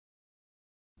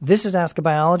This is Ask a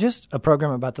Biologist, a program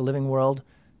about the living world,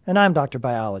 and I'm Dr.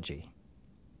 Biology.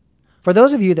 For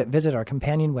those of you that visit our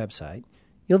companion website,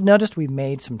 you'll have noticed we've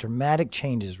made some dramatic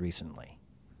changes recently.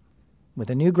 With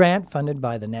a new grant funded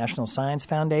by the National Science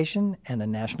Foundation and the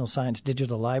National Science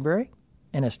Digital Library,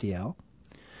 NSDL,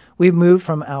 we've moved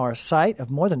from our site of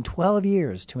more than 12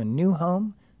 years to a new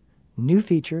home, new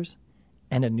features,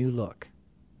 and a new look.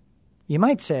 You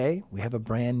might say we have a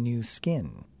brand new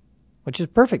skin, which is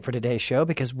perfect for today's show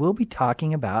because we'll be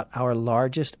talking about our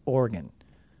largest organ.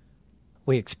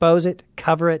 We expose it,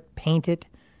 cover it, paint it,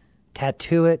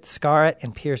 tattoo it, scar it,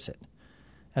 and pierce it.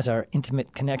 As our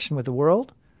intimate connection with the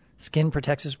world, skin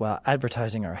protects us while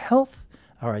advertising our health,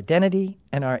 our identity,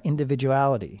 and our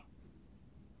individuality.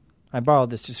 I borrowed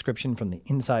this description from the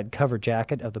inside cover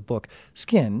jacket of the book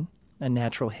Skin, A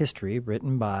Natural History,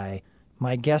 written by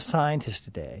my guest scientist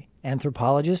today,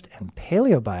 anthropologist and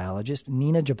paleobiologist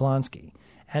Nina Jablonski,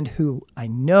 and who I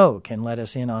know can let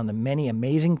us in on the many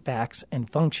amazing facts and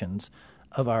functions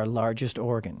of our largest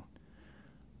organ.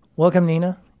 Welcome,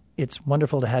 Nina. It's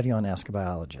wonderful to have you on Ask a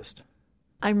Biologist.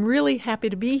 I'm really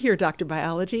happy to be here, Dr.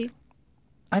 Biology.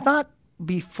 I thought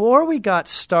before we got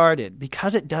started,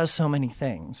 because it does so many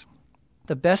things,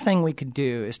 the best thing we could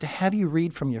do is to have you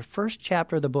read from your first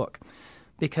chapter of the book,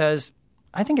 because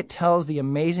I think it tells the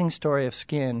amazing story of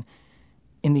skin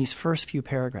in these first few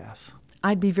paragraphs.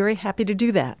 I'd be very happy to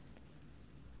do that.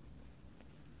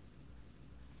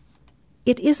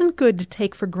 It isn't good to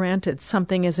take for granted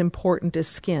something as important as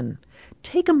skin.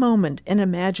 Take a moment and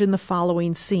imagine the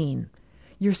following scene.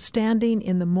 You're standing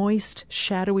in the moist,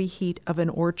 shadowy heat of an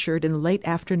orchard in the late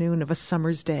afternoon of a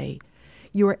summer's day.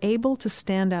 You are able to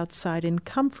stand outside in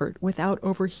comfort without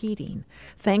overheating,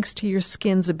 thanks to your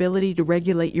skin's ability to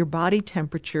regulate your body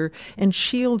temperature and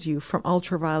shield you from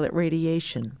ultraviolet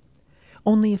radiation.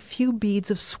 Only a few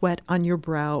beads of sweat on your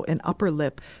brow and upper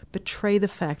lip betray the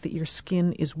fact that your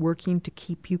skin is working to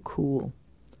keep you cool.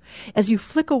 As you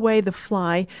flick away the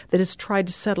fly that has tried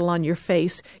to settle on your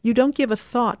face, you don't give a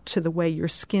thought to the way your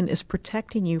skin is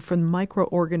protecting you from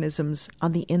microorganisms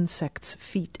on the insect's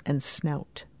feet and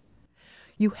snout.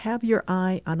 You have your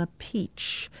eye on a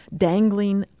peach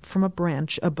dangling from a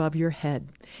branch above your head,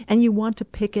 and you want to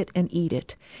pick it and eat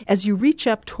it. As you reach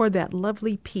up toward that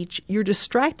lovely peach, you're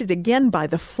distracted again by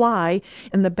the fly,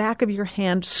 and the back of your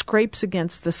hand scrapes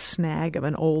against the snag of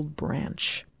an old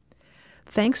branch.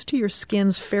 Thanks to your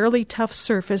skin's fairly tough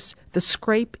surface, the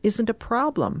scrape isn't a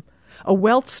problem. A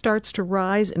welt starts to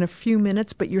rise in a few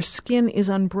minutes, but your skin is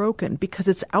unbroken because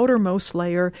its outermost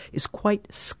layer is quite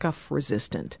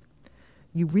scuff-resistant.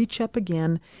 You reach up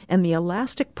again, and the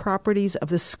elastic properties of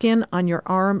the skin on your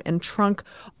arm and trunk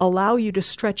allow you to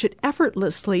stretch it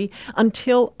effortlessly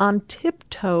until, on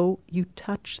tiptoe, you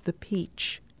touch the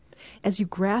peach. As you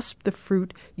grasp the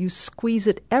fruit, you squeeze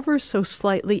it ever so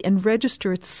slightly and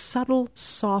register its subtle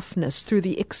softness through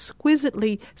the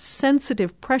exquisitely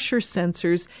sensitive pressure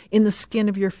sensors in the skin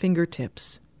of your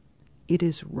fingertips. It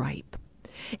is ripe.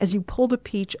 As you pull the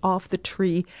peach off the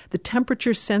tree, the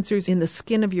temperature sensors in the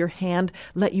skin of your hand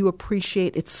let you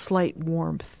appreciate its slight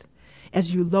warmth.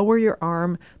 As you lower your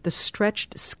arm, the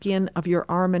stretched skin of your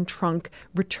arm and trunk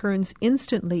returns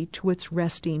instantly to its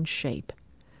resting shape.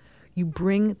 You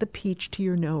bring the peach to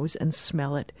your nose and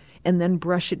smell it, and then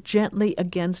brush it gently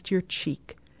against your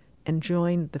cheek,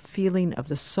 enjoying the feeling of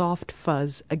the soft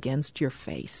fuzz against your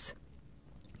face.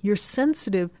 Your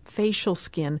sensitive facial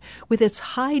skin, with its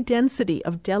high density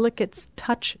of delicate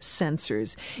touch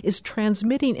sensors, is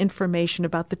transmitting information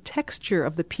about the texture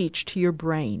of the peach to your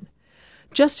brain.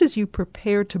 Just as you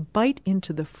prepare to bite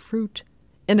into the fruit,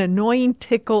 an annoying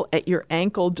tickle at your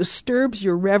ankle disturbs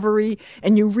your reverie,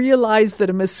 and you realize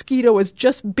that a mosquito has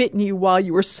just bitten you while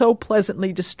you were so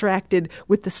pleasantly distracted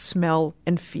with the smell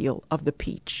and feel of the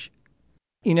peach.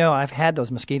 You know, I've had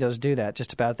those mosquitoes do that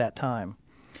just about that time.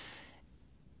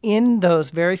 In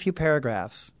those very few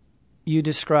paragraphs, you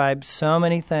describe so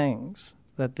many things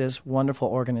that this wonderful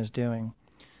organ is doing.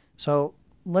 So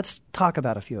let's talk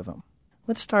about a few of them.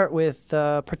 Let's start with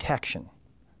protection.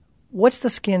 What's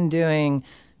the skin doing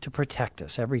to protect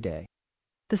us every day?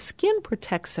 The skin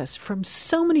protects us from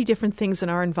so many different things in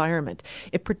our environment.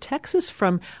 It protects us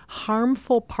from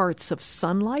harmful parts of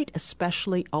sunlight,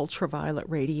 especially ultraviolet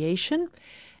radiation,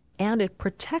 and it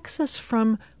protects us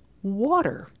from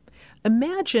water.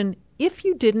 Imagine if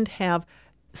you didn't have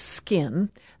skin,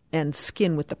 and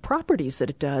skin with the properties that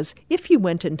it does, if you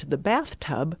went into the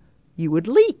bathtub, you would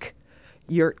leak.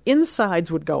 Your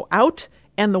insides would go out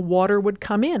and the water would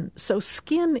come in. So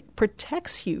skin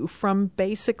protects you from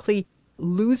basically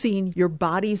losing your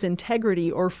body's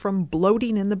integrity or from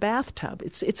bloating in the bathtub.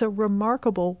 It's a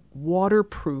remarkable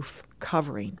waterproof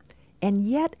covering. And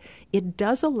yet, it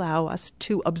does allow us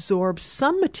to absorb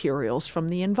some materials from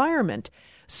the environment.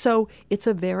 So it's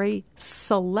a very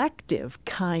selective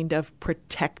kind of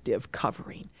protective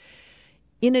covering.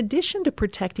 In addition to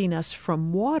protecting us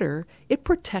from water, it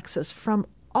protects us from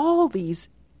all these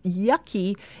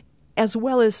yucky as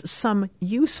well as some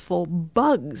useful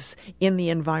bugs in the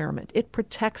environment. It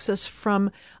protects us from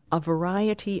a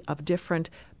variety of different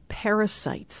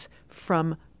parasites,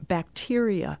 from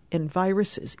bacteria and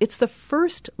viruses. It's the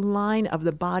first line of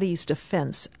the body's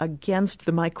defense against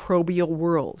the microbial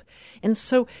world. And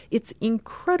so it's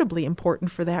incredibly important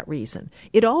for that reason.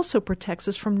 It also protects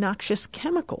us from noxious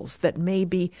chemicals that may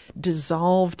be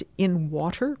dissolved in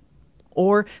water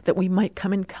or that we might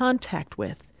come in contact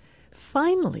with.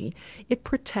 Finally, it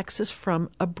protects us from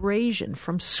abrasion,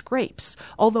 from scrapes.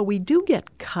 Although we do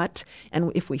get cut,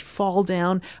 and if we fall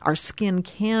down, our skin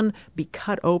can be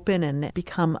cut open and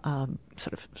become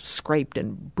sort of scraped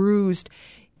and bruised.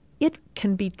 It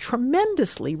can be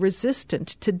tremendously resistant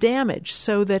to damage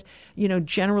so that,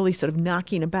 generally sort of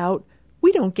knocking about,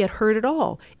 we don't get hurt at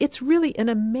all. It's really an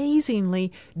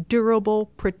amazingly durable,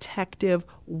 protective,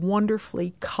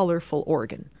 wonderfully colorful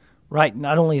organ. Right.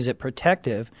 Not only is it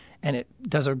protective, and it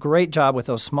does a great job with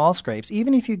those small scrapes,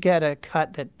 even if you get a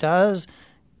cut that does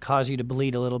cause you to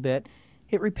bleed a little bit,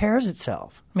 it repairs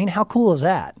itself. I mean, how cool is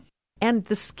that? And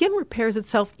the skin repairs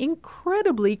itself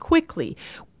incredibly quickly.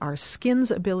 Our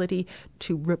skin's ability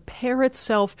to repair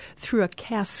itself through a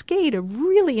cascade of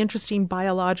really interesting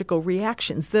biological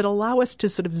reactions that allow us to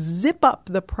sort of zip up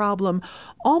the problem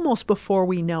almost before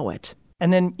we know it.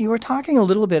 And then you were talking a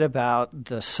little bit about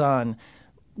the sun.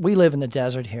 We live in the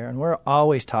desert here, and we're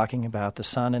always talking about the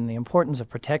sun and the importance of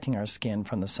protecting our skin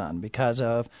from the sun because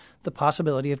of the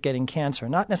possibility of getting cancer,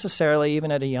 not necessarily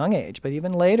even at a young age, but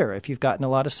even later. If you've gotten a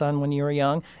lot of sun when you were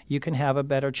young, you can have a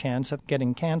better chance of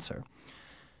getting cancer.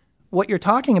 What you're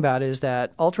talking about is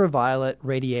that ultraviolet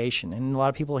radiation, and a lot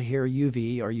of people hear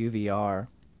UV or UVR.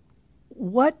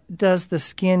 What does the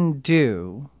skin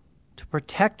do to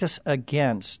protect us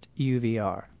against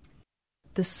UVR?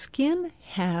 The skin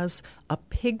has a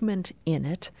pigment in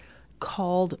it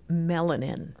called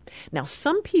melanin. Now,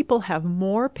 some people have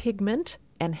more pigment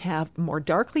and have more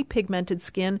darkly pigmented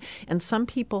skin, and some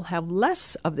people have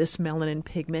less of this melanin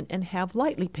pigment and have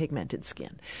lightly pigmented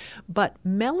skin. But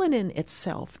melanin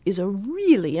itself is a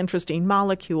really interesting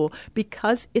molecule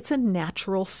because it's a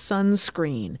natural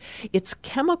sunscreen. Its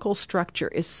chemical structure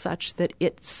is such that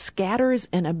it scatters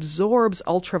and absorbs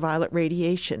ultraviolet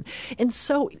radiation. And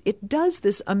so it does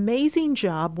this amazing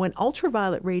job when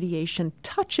ultraviolet radiation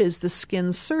touches the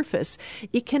skin's surface.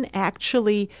 It can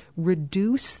actually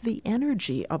reduce the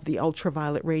energy of the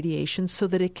ultraviolet radiation so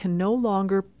that it can no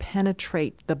longer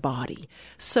penetrate the body.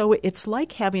 So it's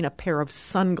like having a pair of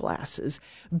sunglasses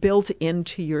built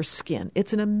into your skin.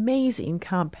 It's an amazing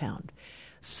compound.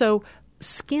 So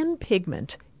skin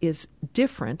pigment is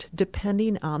different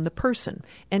depending on the person.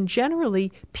 And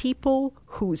generally, people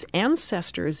whose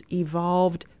ancestors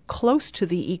evolved close to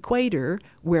the equator,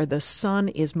 where the sun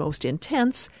is most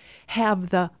intense, have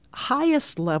the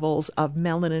highest levels of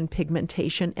melanin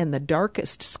pigmentation and the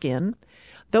darkest skin.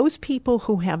 Those people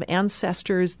who have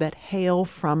ancestors that hail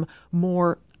from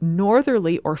more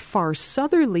northerly or far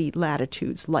southerly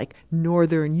latitudes like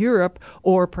northern Europe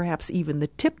or perhaps even the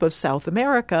tip of South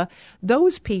America,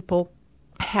 those people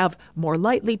have more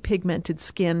lightly pigmented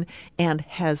skin and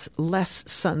has less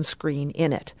sunscreen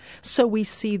in it. So we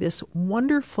see this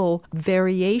wonderful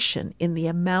variation in the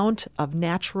amount of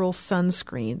natural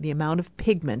sunscreen, the amount of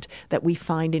pigment that we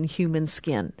find in human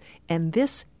skin. And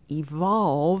this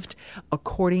evolved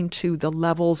according to the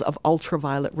levels of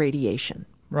ultraviolet radiation.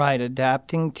 Right,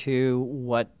 adapting to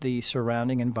what the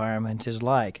surrounding environment is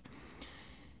like.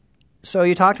 So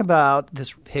you talked about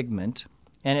this pigment.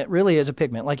 And it really is a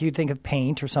pigment. Like you'd think of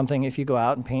paint or something. If you go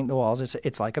out and paint the walls,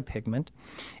 it's like a pigment.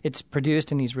 It's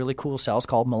produced in these really cool cells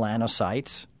called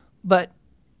melanocytes. But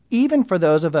even for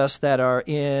those of us that are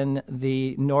in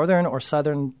the northern or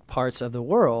southern parts of the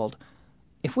world,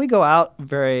 if we go out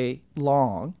very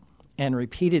long and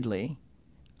repeatedly,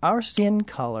 our skin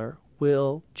color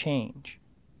will change,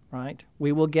 right?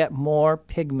 We will get more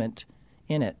pigment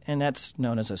in it, and that's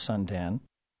known as a suntan.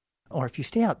 Or if you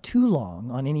stay out too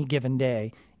long on any given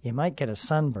day, you might get a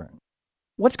sunburn.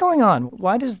 What's going on?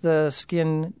 Why does the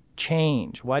skin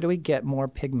change? Why do we get more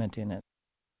pigment in it?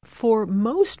 For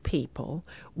most people,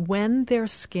 when their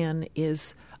skin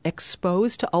is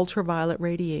exposed to ultraviolet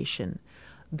radiation,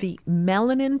 the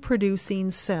melanin-producing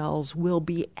cells will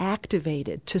be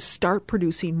activated to start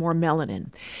producing more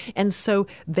melanin. And so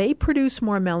they produce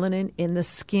more melanin, and the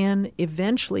skin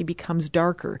eventually becomes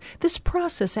darker. This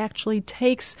process actually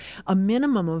takes a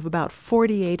minimum of about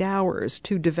 48 hours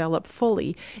to develop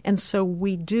fully, and so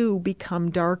we do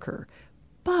become darker.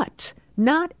 But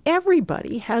not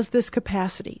everybody has this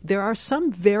capacity. There are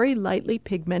some very lightly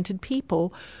pigmented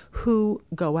people who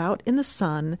go out in the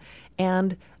sun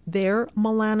and their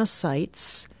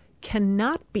melanocytes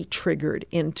cannot be triggered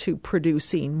into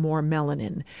producing more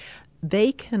melanin.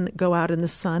 They can go out in the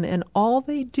sun and all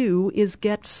they do is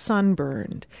get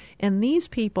sunburned. And these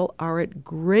people are at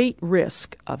great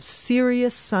risk of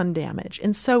serious sun damage.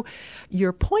 And so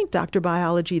your point, Dr.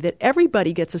 Biology, that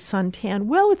everybody gets a suntan,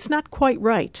 well, it's not quite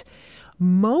right.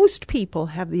 Most people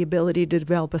have the ability to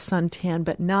develop a suntan,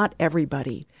 but not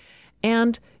everybody.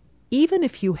 And even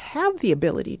if you have the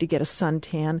ability to get a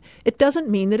suntan, it doesn't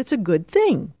mean that it's a good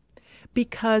thing.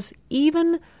 Because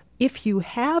even if you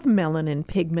have melanin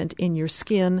pigment in your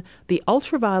skin, the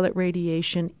ultraviolet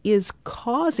radiation is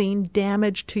causing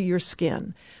damage to your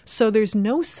skin. So there's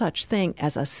no such thing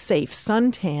as a safe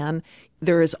suntan.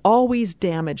 There is always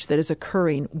damage that is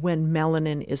occurring when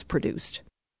melanin is produced.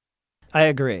 I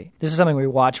agree. This is something we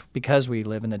watch because we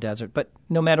live in the desert. But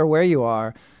no matter where you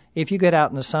are, if you get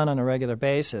out in the sun on a regular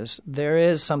basis, there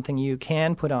is something you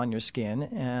can put on your skin,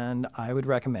 and I would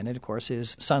recommend it, of course,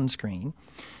 is sunscreen.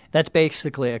 That's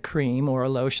basically a cream or a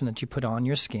lotion that you put on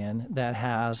your skin that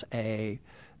has a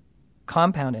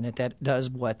compound in it that does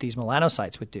what these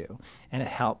melanocytes would do, and it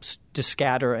helps to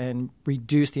scatter and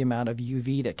reduce the amount of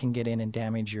UV that can get in and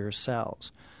damage your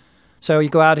cells. So you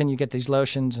go out and you get these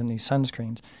lotions and these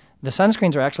sunscreens. The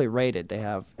sunscreens are actually rated. They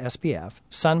have SPF,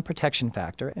 sun protection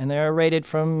factor, and they're rated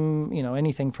from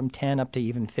anything from 10 up to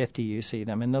even 50 you see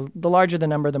them. And the larger the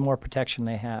number, the more protection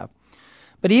they have.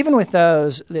 But even with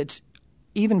those, it's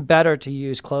even better to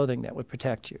use clothing that would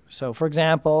protect you. So, for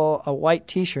example, a white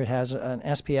T-shirt has an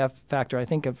SPF factor, I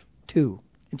think, of 2.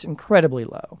 It's incredibly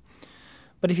low.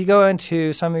 But if you go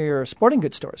into some of your sporting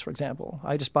goods stores, for example,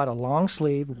 I just bought a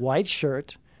long-sleeve white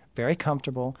shirt, very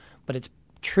comfortable, but it's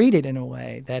treated in a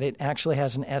way that it actually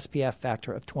has an SPF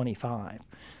factor of 25.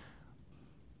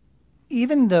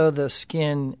 Even though the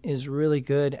skin is really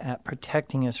good at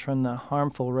protecting us from the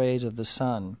harmful rays of the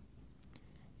sun,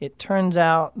 it turns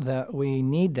out that we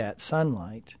need that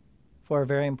sunlight for a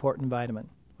very important vitamin,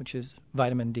 which is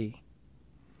vitamin D.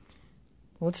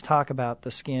 Let's talk about the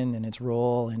skin and its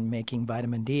role in making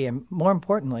vitamin D. And more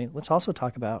importantly, let's also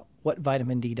talk about what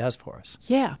vitamin D does for us.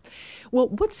 Yeah. Well,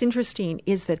 what's interesting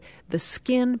is that the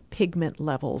skin pigment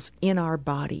levels in our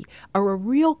body are a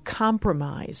real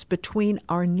compromise between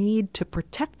our need to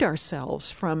protect ourselves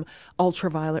from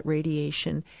ultraviolet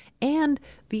radiation and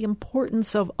the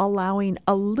importance of allowing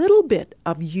a little bit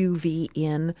of UV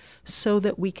in so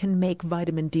that we can make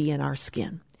vitamin D in our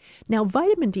skin. Now,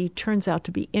 vitamin D turns out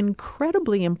to be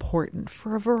incredibly important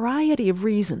for a variety of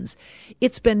reasons.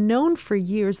 It's been known for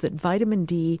years that vitamin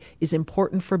D is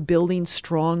important for building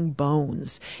strong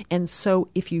bones. And so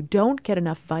if you don't get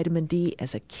enough vitamin D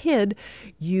as a kid,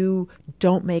 you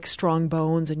don't make strong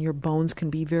bones and your bones can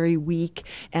be very weak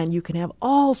and you can have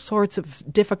all sorts of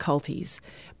difficulties.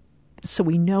 So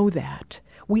we know that.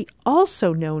 We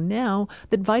also know now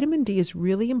that vitamin D is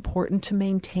really important to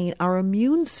maintain our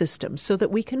immune system so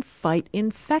that we can fight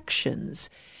infections.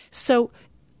 So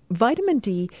vitamin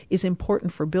D is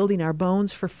important for building our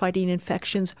bones, for fighting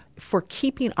infections, for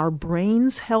keeping our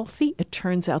brains healthy. It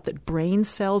turns out that brain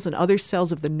cells and other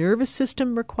cells of the nervous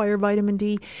system require vitamin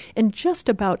D, and just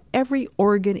about every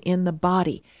organ in the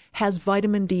body has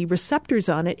vitamin D receptors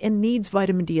on it and needs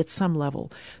vitamin D at some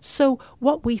level. So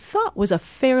what we thought was a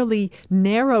fairly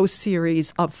narrow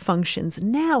series of functions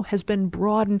now has been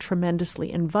broadened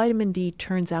tremendously, and vitamin D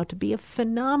turns out to be of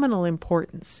phenomenal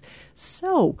importance.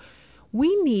 So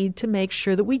we need to make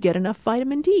sure that we get enough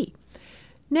vitamin D.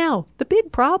 Now, the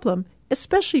big problem,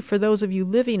 especially for those of you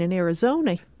living in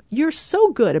Arizona, you're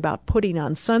so good about putting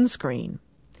on sunscreen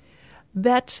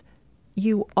that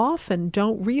you often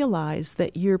don't realize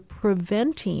that you're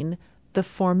preventing the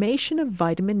formation of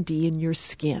vitamin D in your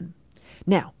skin.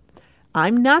 Now,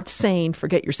 I'm not saying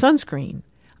forget your sunscreen.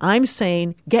 I'm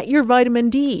saying get your vitamin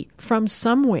D from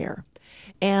somewhere.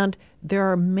 And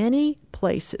there are many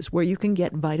places where you can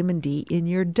get vitamin D in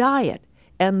your diet.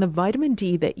 And the vitamin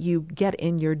D that you get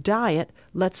in your diet,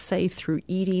 let's say through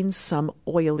eating some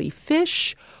oily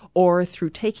fish, or through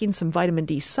taking some vitamin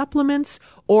D supplements,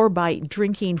 or by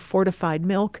drinking fortified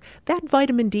milk, that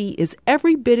vitamin D is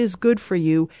every bit as good for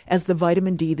you as the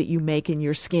vitamin D that you make in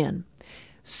your skin.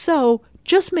 So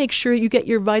just make sure you get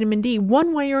your vitamin D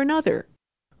one way or another.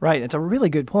 Right. It's a really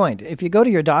good point. If you go to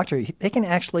your doctor, they can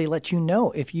actually let you know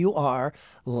if you are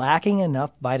lacking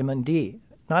enough vitamin D.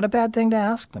 Not a bad thing to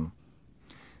ask them.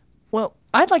 Well,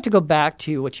 I'd like to go back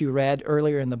to what you read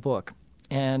earlier in the book,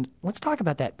 and let's talk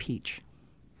about that peach.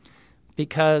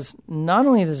 Because not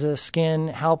only is the skin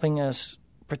helping us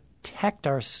protect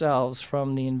ourselves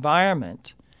from the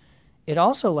environment, it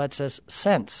also lets us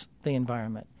sense the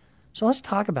environment. So let's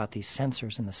talk about these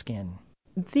sensors in the skin.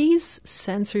 These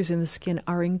sensors in the skin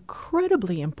are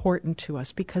incredibly important to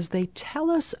us because they tell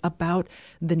us about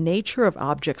the nature of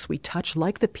objects we touch,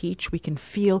 like the peach. We can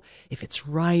feel if it's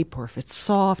ripe or if it's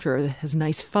soft or it has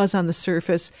nice fuzz on the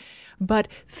surface. But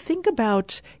think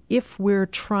about if we're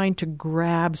trying to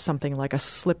grab something like a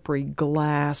slippery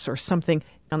glass or something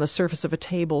on the surface of a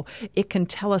table, it can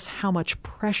tell us how much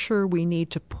pressure we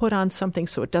need to put on something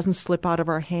so it doesn't slip out of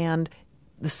our hand.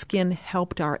 The skin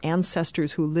helped our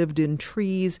ancestors who lived in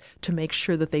trees to make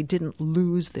sure that they didn't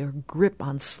lose their grip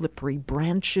on slippery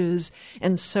branches.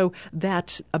 And so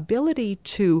that ability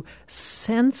to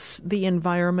sense the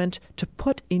environment, to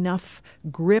put enough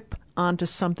grip onto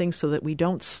something so that we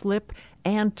don't slip,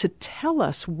 and to tell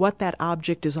us what that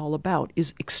object is all about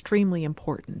is extremely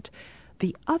important.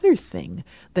 The other thing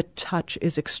that touch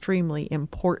is extremely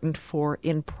important for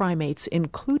in primates,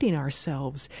 including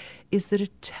ourselves, is that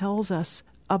it tells us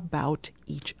about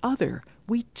each other.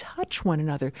 We touch one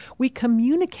another. We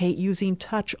communicate using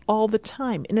touch all the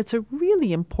time, and it's a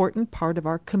really important part of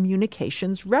our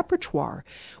communications repertoire.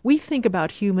 We think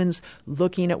about humans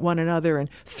looking at one another and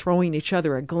throwing each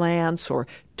other a glance or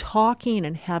talking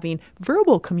and having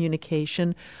verbal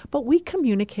communication, but we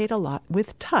communicate a lot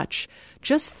with touch.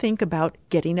 Just think about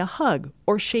getting a hug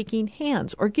or shaking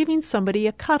hands or giving somebody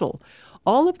a cuddle.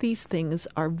 All of these things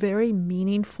are very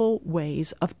meaningful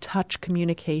ways of touch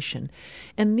communication.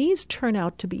 And these turn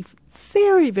out to be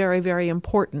very, very, very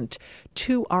important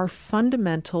to our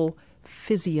fundamental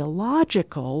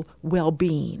physiological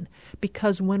well-being.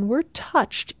 Because when we're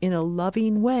touched in a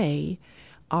loving way,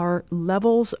 our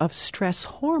levels of stress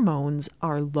hormones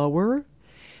are lower.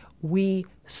 We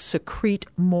secrete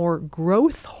more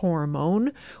growth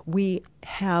hormone. We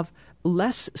have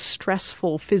less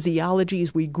stressful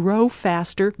physiologies. We grow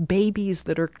faster. Babies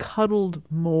that are cuddled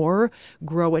more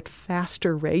grow at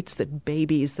faster rates than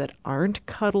babies that aren't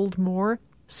cuddled more.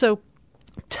 So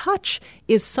touch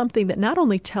is something that not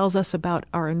only tells us about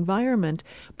our environment,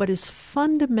 but is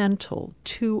fundamental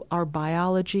to our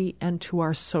biology and to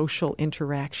our social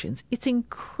interactions. It's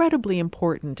incredibly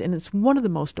important, and it's one of the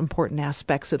most important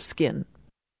aspects of skin.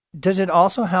 Does it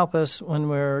also help us when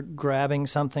we're grabbing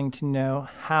something to know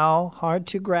how hard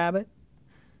to grab it?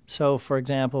 So, for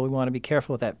example, we want to be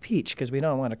careful with that peach because we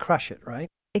don't want to crush it, right?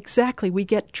 Exactly. We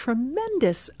get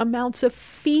tremendous amounts of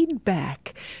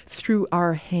feedback through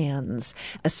our hands,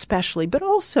 especially. But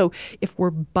also, if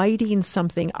we're biting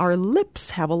something, our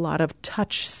lips have a lot of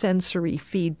touch sensory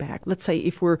feedback. Let's say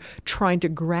if we're trying to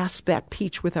grasp that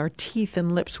peach with our teeth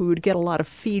and lips, we would get a lot of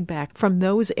feedback from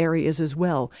those areas as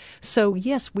well. So,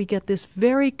 yes, we get this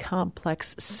very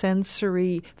complex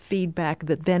sensory feedback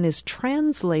that then is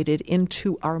translated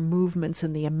into our movements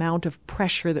and the amount of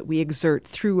pressure that we exert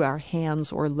through our hands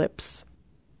or lips.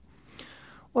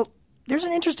 Well, there's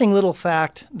an interesting little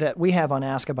fact that we have on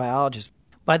Ask a Biologist.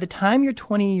 By the time you're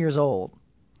 20 years old,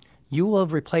 you will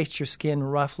have replaced your skin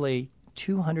roughly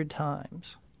 200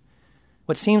 times.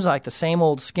 What seems like the same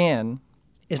old skin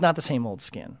is not the same old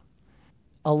skin.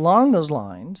 Along those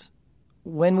lines,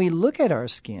 when we look at our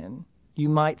skin, you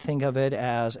might think of it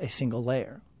as a single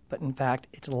layer, but in fact,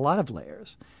 it's a lot of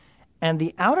layers. And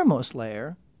the outermost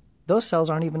layer, those cells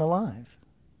aren't even alive.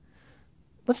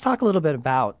 Let's talk a little bit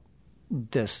about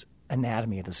this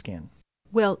anatomy of the skin.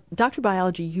 Well, Dr.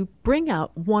 Biology, you bring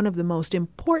out one of the most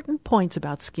important points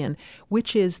about skin,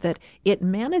 which is that it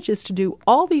manages to do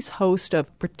all these host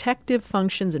of protective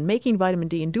functions and making vitamin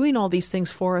D and doing all these things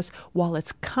for us while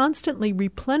it's constantly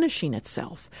replenishing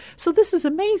itself. So this is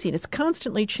amazing. It's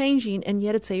constantly changing, and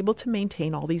yet it's able to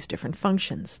maintain all these different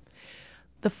functions.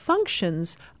 The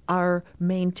functions are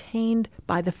maintained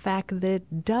by the fact that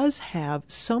it does have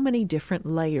so many different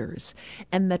layers.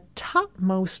 And the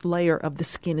topmost layer of the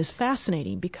skin is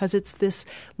fascinating because it's this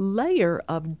layer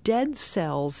of dead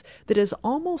cells that is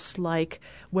almost like,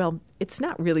 well, it's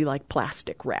not really like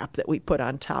plastic wrap that we put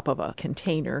on top of a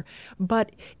container,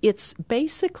 but it's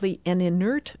basically an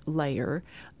inert layer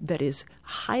that is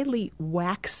highly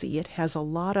waxy. It has a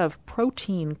lot of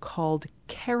protein called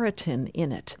keratin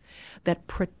in it that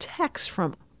protects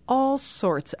from all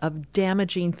sorts of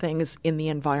damaging things in the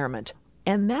environment.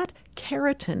 And that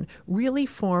keratin really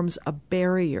forms a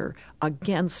barrier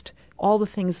against all the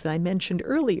things that I mentioned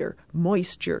earlier,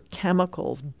 moisture,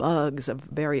 chemicals, bugs of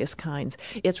various kinds.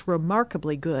 It's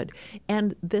remarkably good.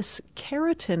 And this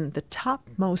keratin, the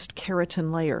topmost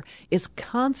keratin layer, is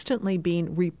constantly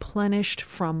being replenished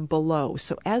from below.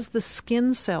 So as the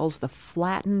skin cells, the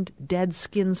flattened, dead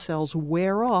skin cells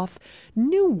wear off,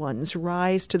 new ones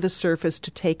rise to the surface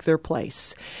to take their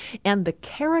place. And the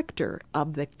character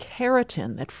of the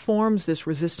keratin that forms this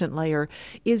resistant layer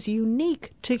is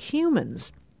unique to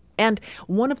humans. And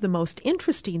one of the most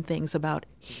interesting things about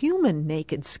human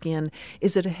naked skin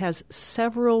is that it has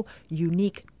several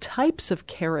unique types of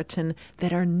keratin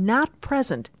that are not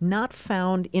present, not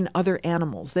found in other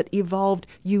animals, that evolved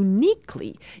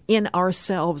uniquely in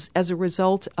ourselves as a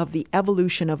result of the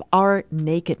evolution of our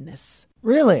nakedness.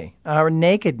 Really? Our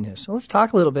nakedness. Well, let's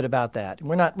talk a little bit about that.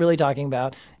 We're not really talking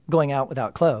about going out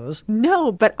without clothes.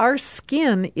 No, but our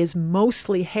skin is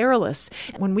mostly hairless.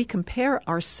 When we compare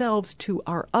ourselves to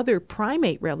our other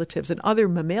primate relatives and other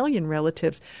mammalian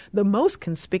relatives, the most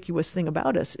conspicuous thing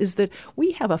about us is that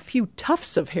we have a few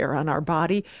tufts of hair on our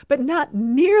body, but not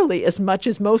nearly as much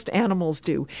as most animals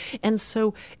do. And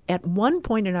so at one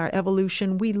point in our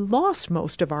evolution, we lost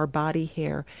most of our body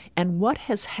hair. And what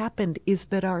has happened is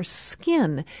that our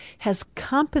skin has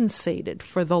compensated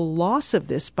for the loss of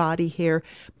this body hair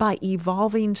by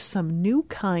evolving some new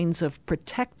kinds of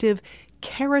protective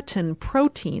keratin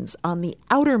proteins on the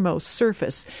outermost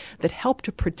surface that help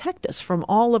to protect us from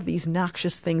all of these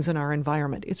noxious things in our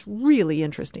environment. It's really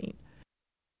interesting.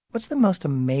 What's the most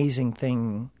amazing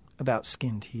thing about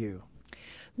skin to you?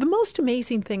 The most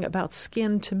amazing thing about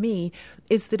skin to me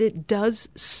is that it does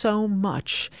so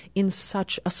much in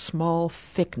such a small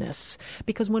thickness.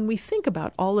 Because when we think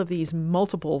about all of these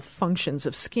multiple functions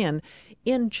of skin,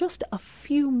 in just a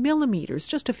few millimeters,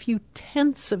 just a few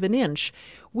tenths of an inch,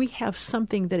 we have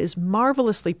something that is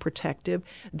marvelously protective,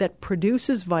 that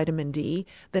produces vitamin D,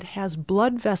 that has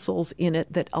blood vessels in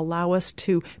it that allow us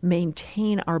to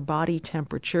maintain our body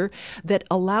temperature, that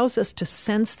allows us to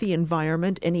sense the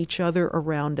environment and each other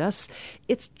around us.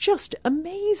 It's just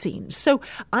amazing. So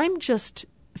I'm just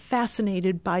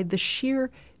fascinated by the sheer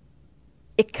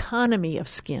economy of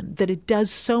skin, that it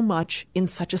does so much in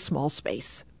such a small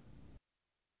space.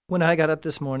 When I got up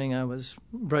this morning, I was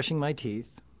brushing my teeth,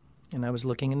 and I was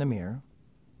looking in the mirror.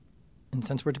 And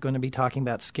since we're going to be talking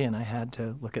about skin, I had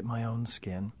to look at my own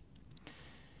skin.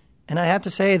 And I have to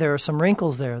say there are some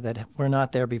wrinkles there that were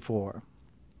not there before.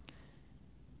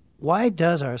 Why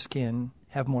does our skin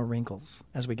have more wrinkles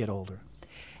as we get older?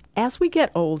 As we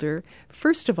get older,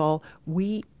 first of all,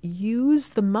 we use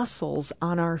the muscles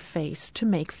on our face to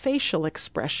make facial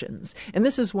expressions. And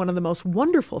this is one of the most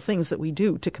wonderful things that we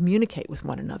do to communicate with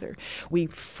one another. We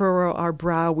furrow our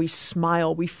brow, we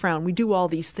smile, we frown, we do all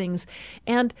these things.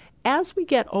 And as we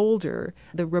get older,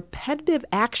 the repetitive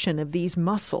action of these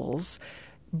muscles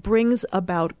brings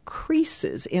about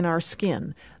creases in our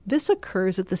skin. This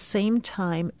occurs at the same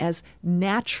time as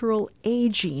natural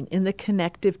aging in the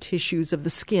connective tissues of the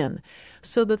skin,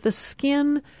 so that the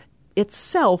skin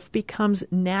itself becomes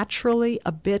naturally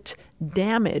a bit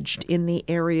damaged in the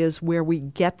areas where we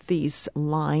get these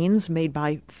lines made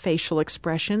by facial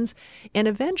expressions, and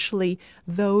eventually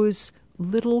those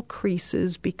little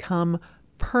creases become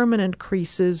permanent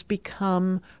creases,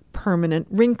 become permanent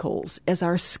wrinkles as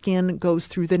our skin goes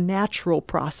through the natural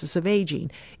process of aging.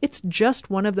 It's just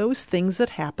one of those things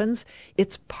that happens.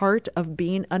 It's part of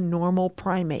being a normal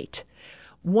primate.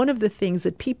 One of the things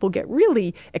that people get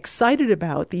really excited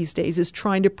about these days is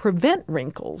trying to prevent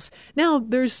wrinkles. Now,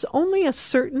 there's only a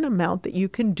certain amount that you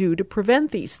can do to prevent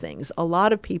these things. A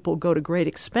lot of people go to great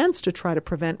expense to try to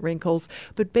prevent wrinkles,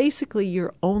 but basically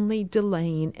you're only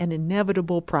delaying an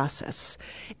inevitable process.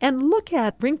 And look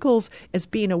at wrinkles as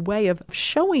being a way of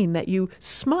showing that you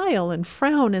smile and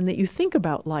frown and that you think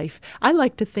about life. I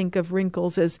like to think of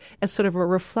wrinkles as sort of a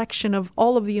reflection of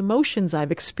all of the emotions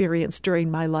I've experienced during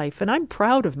my life, and I'm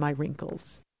proud of my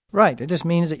wrinkles. Right. It just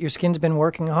means that your skin's been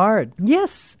working hard.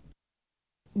 Yes.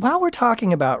 While we're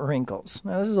talking about wrinkles,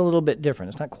 now this is a little bit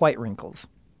different. It's not quite wrinkles.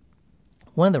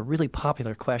 One of the really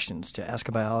popular questions to ask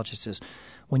a biologist is,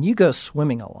 when you go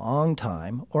swimming a long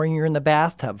time, or you're in the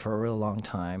bathtub for a real long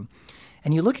time,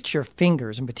 and you look at your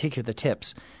fingers, in particular the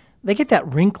tips, they get that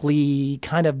wrinkly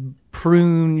kind of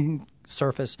prune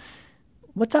surface.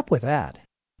 What's up with that?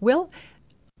 Well,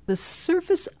 the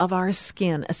surface of our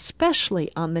skin,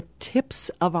 especially on the tips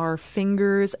of our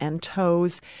fingers and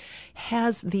toes,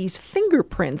 has these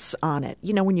fingerprints on it.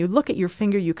 You know, when you look at your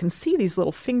finger, you can see these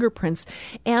little fingerprints,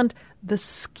 and the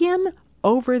skin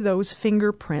over those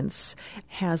fingerprints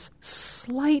has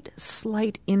slight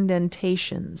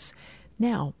indentations.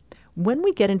 Now, when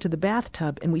we get into the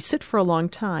bathtub and we sit for a long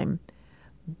time,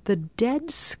 The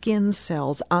dead skin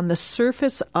cells on the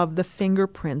surface of the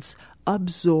fingerprints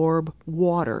absorb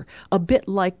water, a bit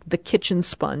like the kitchen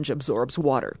sponge absorbs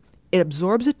water. It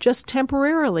absorbs it just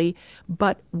temporarily,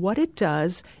 but what it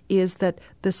does is that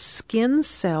the skin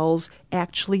cells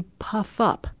actually puff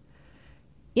up.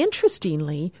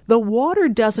 Interestingly, the water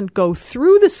doesn't go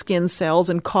through the skin cells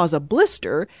and cause a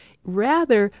blister.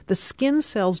 Rather, the skin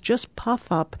cells just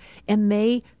puff up and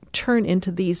they turn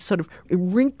into these sort of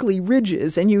wrinkly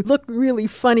ridges, and you look really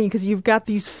funny because you've got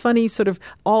these funny sort of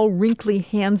all wrinkly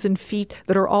hands and feet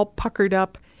that are all puckered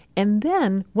up. And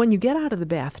then when you get out of the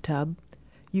bathtub,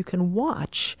 you can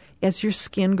watch as your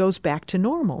skin goes back to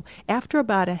normal. After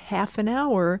about a half an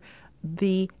hour,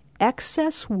 the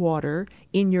excess water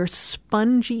in your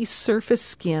spongy surface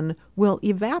skin will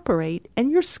evaporate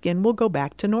and your skin will go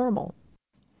back to normal.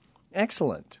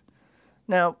 Excellent.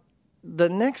 Now, the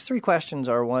next three questions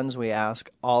are ones we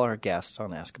ask all our guests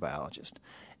on Ask a Biologist.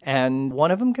 And one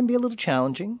of them can be a little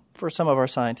challenging for some of our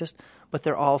scientists, but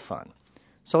they're all fun.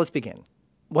 So let's begin.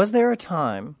 Was there a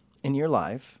time in your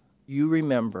life you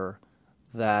remember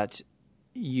that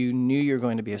you knew you were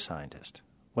going to be a scientist?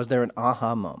 Was there an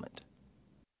aha moment?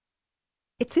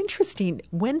 It's interesting.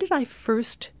 When did I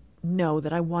first know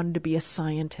that I wanted to be a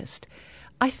scientist?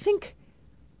 I think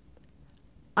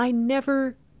I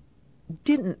never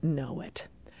didn't know it.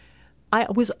 I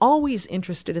was always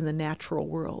interested in the natural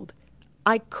world.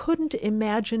 I couldn't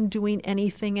imagine doing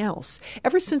anything else.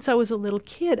 Ever since I was a little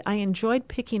kid, I enjoyed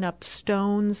picking up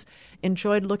stones,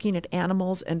 enjoyed looking at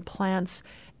animals and plants,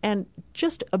 and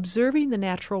just observing the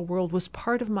natural world was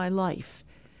part of my life.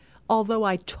 Although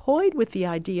I toyed with the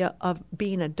idea of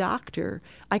being a doctor,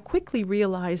 I quickly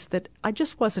realized that I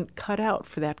just wasn't cut out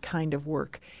for that kind of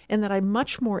work, and that I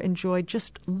much more enjoyed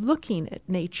just looking at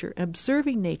nature,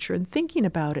 observing nature, and thinking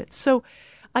about it. So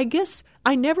I guess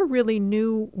I never really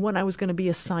knew when I was going to be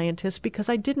a scientist because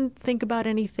I didn't think about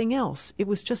anything else. It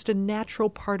was just a natural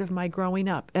part of my growing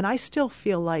up, and I still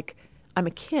feel like I'm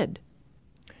a kid.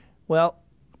 Well,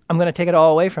 I'm going to take it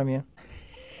all away from you.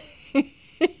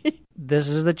 This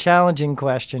is the challenging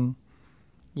question.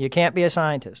 You can't be a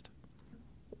scientist.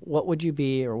 What would you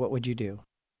be or what would you do?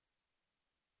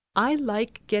 I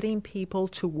like getting people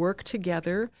to work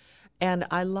together, and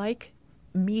I like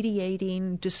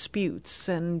mediating disputes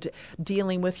and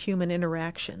dealing with human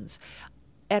interactions.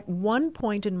 At one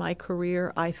point in my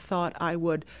career, I thought I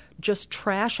would just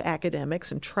trash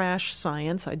academics and trash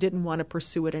science. I didn't want to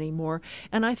pursue it anymore,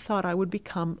 and I thought I would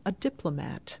become a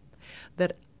diplomat,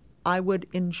 that I would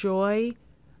enjoy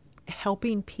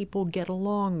helping people get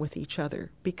along with each other,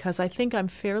 because I think I'm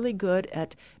fairly good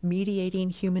at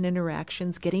mediating human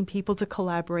interactions, getting people to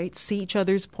collaborate, see each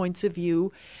other's points of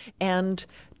view, and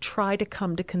try to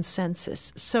come to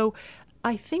consensus. So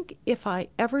I think if I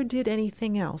ever did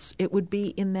anything else, it would be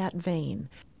in that vein.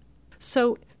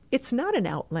 So it's not an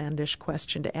outlandish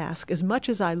question to ask. As much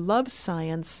as I love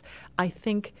science, I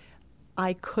think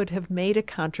I could have made a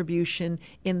contribution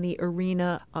in the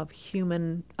arena of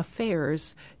human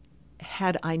affairs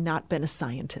had I not been a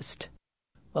scientist.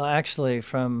 Well, actually,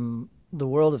 from the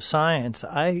world of science,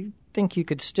 I think you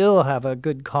could still have a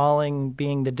good calling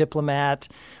being the diplomat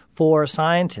for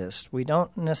scientists. We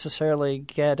don't necessarily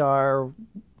get our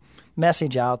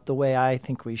message out the way I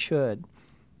think we should.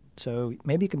 So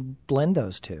maybe you can blend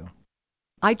those two.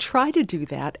 I try to do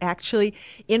that, actually.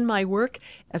 In my work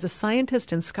as a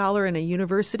scientist and scholar in a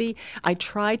university, I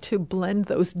try to blend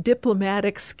those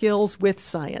diplomatic skills with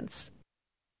science.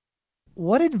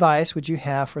 What advice would you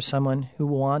have for someone who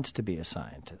wants to be a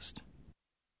scientist?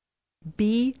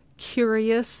 Be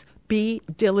curious, be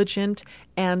diligent,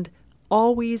 and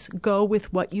always go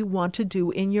with what you want to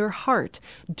do in your heart.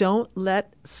 Don't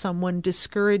let someone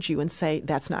discourage you and say,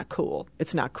 that's not cool.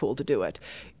 It's not cool to do it.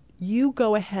 You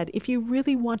go ahead. If you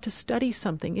really want to study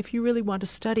something, if you really want to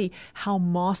study how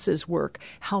mosses work,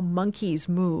 how monkeys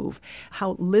move,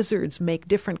 how lizards make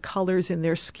different colors in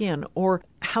their skin, or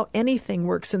how anything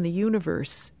works in the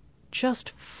universe,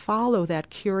 just follow that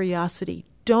curiosity.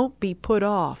 Don't be put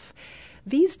off.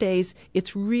 These days,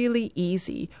 it's really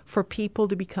easy for people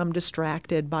to become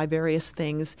distracted by various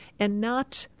things and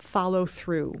not follow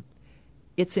through.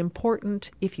 It's important,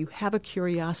 if you have a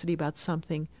curiosity about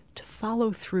something, to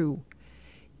follow through.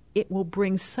 It will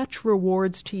bring such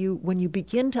rewards to you when you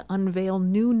begin to unveil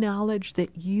new knowledge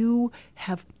that you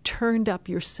have turned up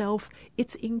yourself.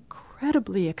 It's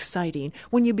incredibly exciting.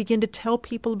 When you begin to tell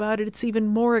people about it, it's even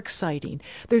more exciting.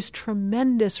 There's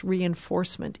tremendous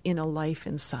reinforcement in a life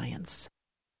in science.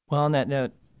 Well, on that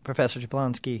note, Professor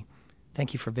Jablonski,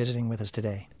 thank you for visiting with us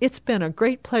today. It's been a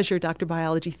great pleasure, Dr.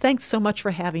 Biology. Thanks so much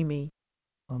for having me.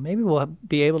 Well, maybe we'll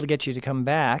be able to get you to come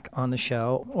back on the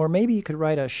show, or maybe you could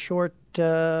write a short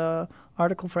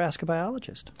article for Ask a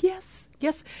Biologist. Yes,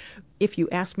 if you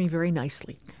ask me very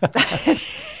nicely.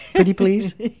 Pretty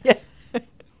please? Yeah.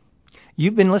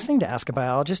 You've been listening to Ask a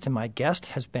Biologist, and my guest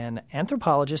has been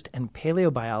anthropologist and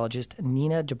paleobiologist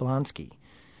Nina Jablonski.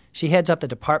 She heads up the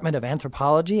Department of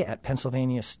Anthropology at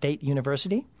Pennsylvania State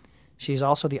University. She's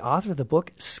also the author of the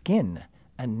book Skin,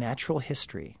 A Natural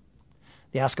History.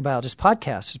 The Ask a Biologist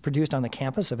podcast is produced on the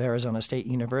campus of Arizona State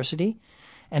University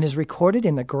and is recorded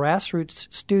in the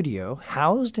Grassroots Studio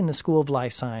housed in the School of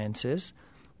Life Sciences,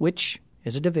 which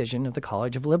is a division of the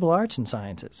College of Liberal Arts and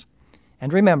Sciences.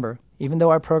 And remember, even though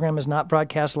our program is not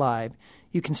broadcast live,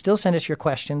 you can still send us your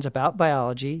questions about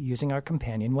biology using our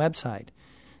companion website.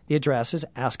 The address is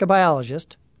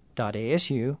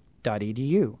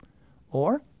askabiologist.asu.edu,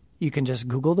 or you can just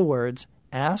Google the words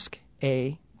Ask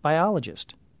a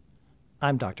Biologist.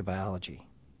 I'm Dr. Biology.